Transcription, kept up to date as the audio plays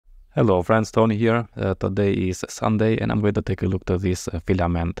Hello friends, Tony here. Today is Sunday and I'm going to take a look at this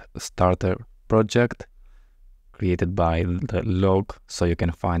Filament Starter project created by the log, so you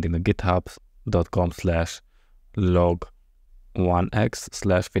can find in the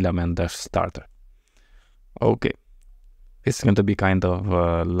github.com/log1x/filament-starter. Okay, this is going to be kind of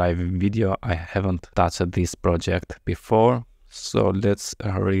a live video. I haven't touched this project before, so let's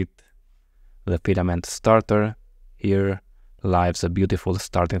read the Filament Starter. Here lies a beautiful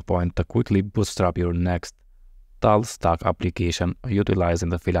starting point to quickly bootstrap your next tall stack application utilizing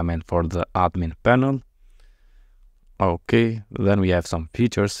the Filament for the admin panel. Okay, then we have some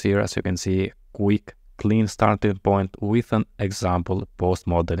features here. As you can see, quick, clean starting point with an example post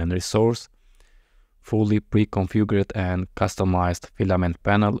model and resource, fully pre-configured and customized Filament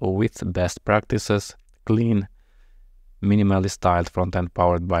panel with best practices, clean, minimally styled frontend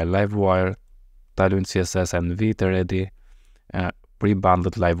powered by Livewire, Tailwind CSS and Vite ready,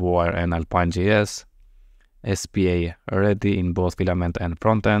 pre-bundled Livewire and Alpine.js, SPA ready in both Filament and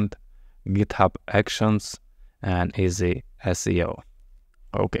frontend, GitHub Actions, and easy SEO.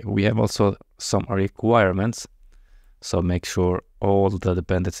 Okay, we have also some requirements, so make sure all the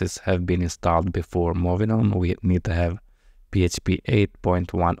dependencies have been installed before moving on. We need to have PHP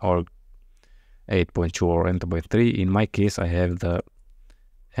 8.1 or 8.2 or 8.3. In my case, I have the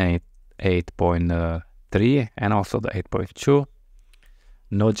 8.3 and also the 8.2.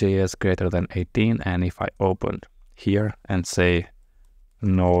 Node.js greater than 18, and if I open here and say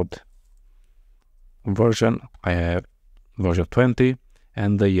Node version, I have version 20,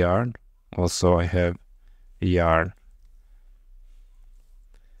 and the yarn also I have yarn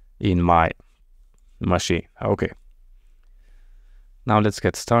in my machine. Okay, now let's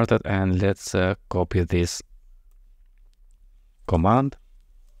get started and let's copy this command,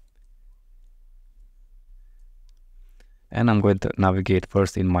 and I'm going to navigate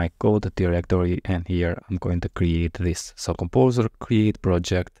first in my code directory, and here I'm going to create this. So composer, create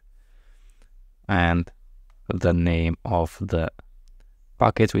project, and the name of the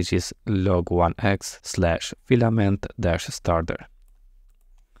package, which is log1x/filament-starter.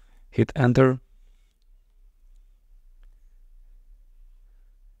 Hit enter.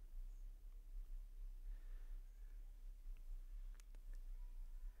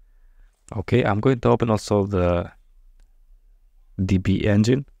 Okay, I'm going to open also the DB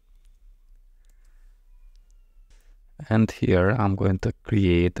engine, and here I'm going to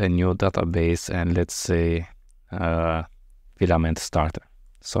create a new database, and let's say Filament Starter.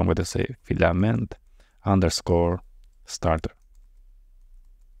 So I'm going to say filament_starter.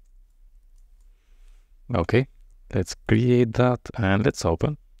 Okay, let's create that and let's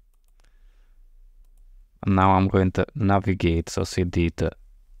open. And now I'm going to navigate, so cd to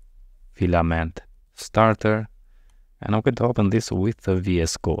Filament Starter, and I'm going to open this with the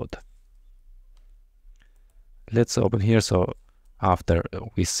VS Code. Let's open here. So after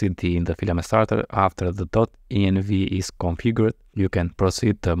we cd in the Filament Starter, after the .env is configured, you can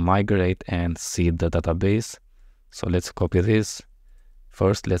proceed to migrate and seed the database. So let's copy this.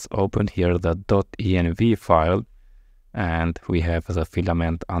 First, let's open here the .env file, and we have the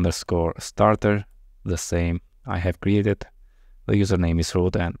filament_starter, the same I have created. The username is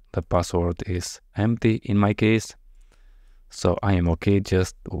root and the password is empty in my case. So I am okay,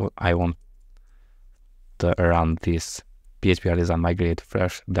 just I want to run this PHP artisan migrate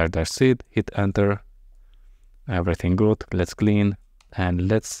fresh /seed, hit enter, everything good, let's clean, and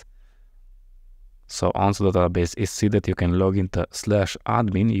let's, so once the database is seeded, you can log into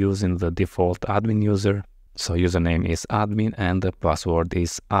 /admin using the default admin user. So username is admin and the password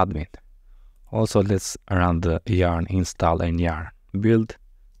is admin. Also let's run the yarn install and yarn build.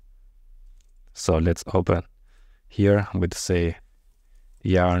 So let's open here, I'm going to say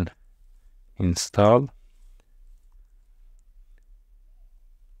yarn install.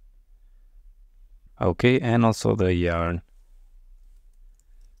 Okay, and also the yarn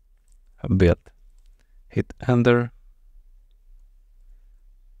build. Hit enter.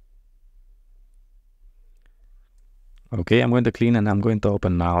 Okay, I'm going to clean and I'm going to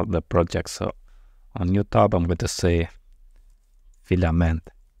open now the project. So on new tab, I'm going to say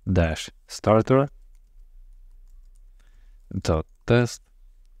filament-starter .test,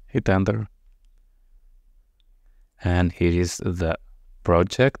 hit enter, and here is the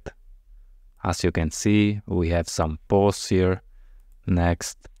project. As you can see, we have some posts here.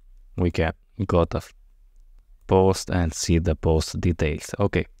 Next, we can go to post and see the post details.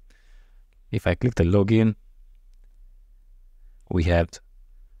 Okay, if I click the login, we have to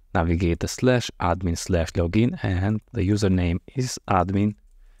navigate the /admin/login, and the username is admin,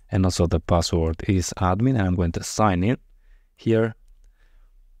 and also the password is admin, and I'm going to sign in. Here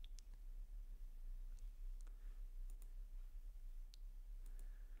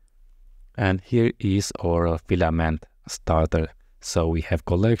And here is our Filament Starter. So we have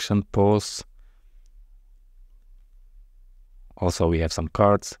collection, posts. Also we have some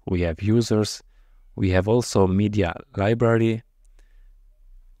cards, we have users. We have also media library.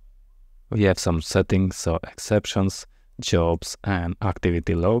 We have some settings, so exceptions, jobs, and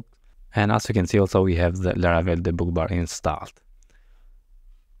activity log. And as you can see, also we have the Laravel debug bar installed.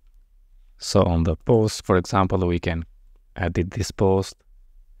 So on the post, for example, we can edit this post.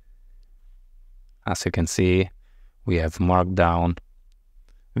 As you can see, we have markdown,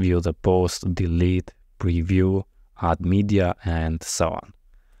 view the post, delete, preview, add media, and so on.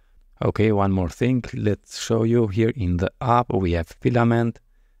 Okay, one more thing, let's show you. Here in the app we have Filament,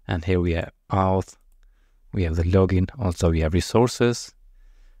 and here we have auth, we have the login, also we have resources,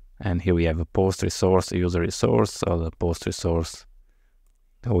 and here we have a post resource, user resource, so the post resource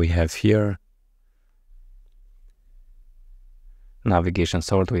we have here. Navigation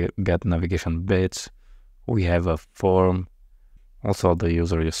sort, we get navigation page, we have a form, also the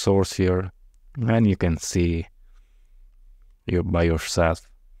user resource here, and you can see you by yourself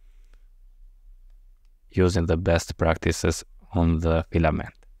using the best practices on the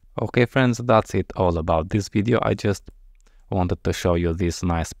Filament. Okay friends, that's it all about this video. I just wanted to show you this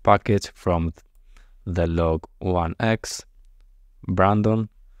nice package from the log 1x Brandon,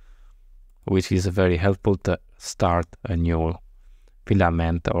 which is very helpful to start a new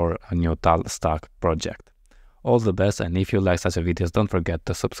Filament or a new Tal Stack project. All the best, and if you like such videos, don't forget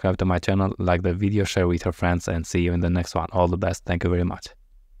to subscribe to my channel, like the video, share with your friends, and see you in the next one. All the best. Thank you very much.